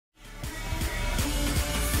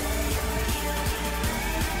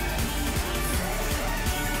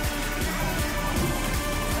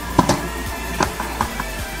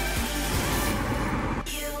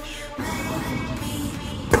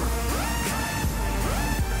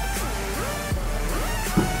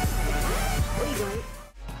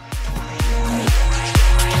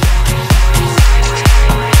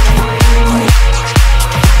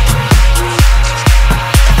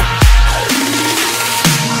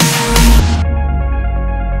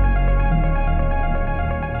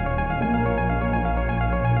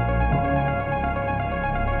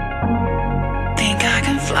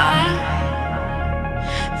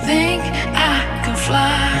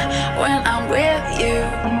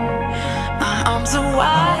My arms are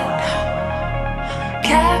wide,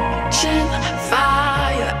 catching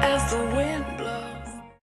fire as the wind blows.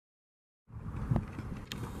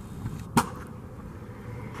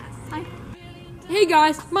 Hi. Hey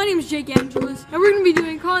guys, my name is Jake Angeles, and we're going to be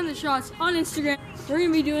doing Calling the Shots on Instagram. We're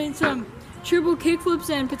going to be doing some triple kickflips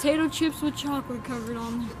and potato chips with chocolate covered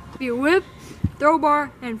on them. Be a whip, throw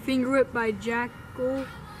bar, and finger whip by Jackal.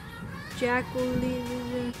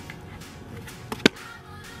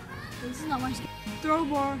 This is not my skill. Throw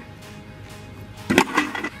bar.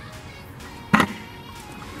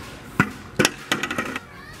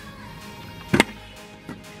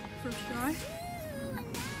 First try.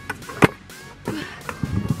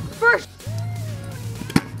 First.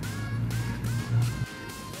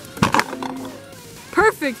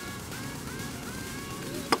 Perfect.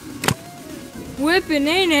 Whipping,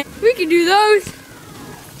 ain't it? We can do those.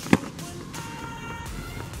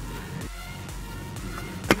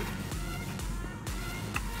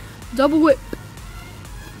 Double whip.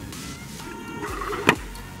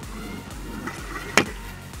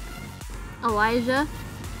 Elijah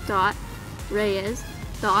Reyes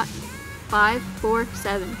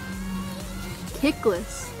 547.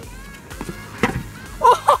 Kickless.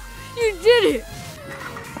 Oh, you did it!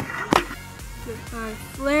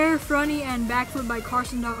 Flare, fronty, and backflip by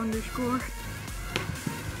Carson _.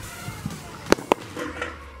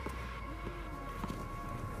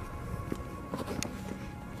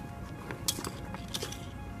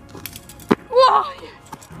 Whoa!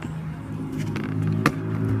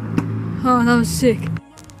 Oh, that was sick.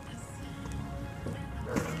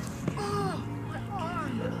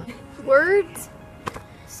 Words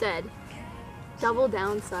said. Double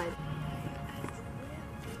downside.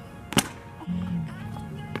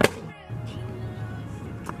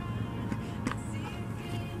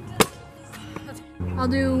 I'll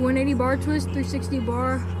do 180 bar twist, 360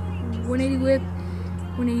 bar, 180 whip,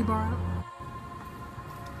 180 bar out.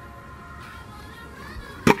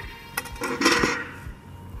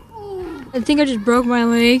 I think I just broke my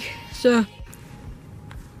leg, so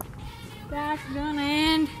that's gonna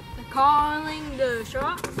end the Calling the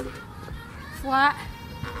Shots. Flat.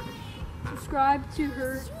 Subscribe to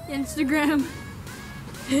her Instagram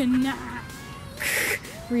and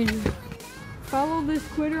follow this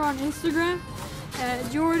quitter on Instagram at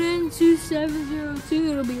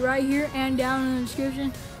Jordyn2702. It'll be right here and down in the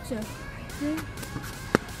description. So,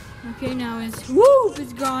 okay, now it's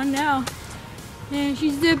gone now. And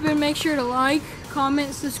she's dipping. Make sure to like,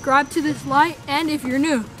 comment, subscribe to this light, and if you're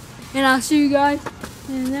new. And I'll see you guys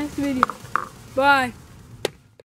in the next video. Bye.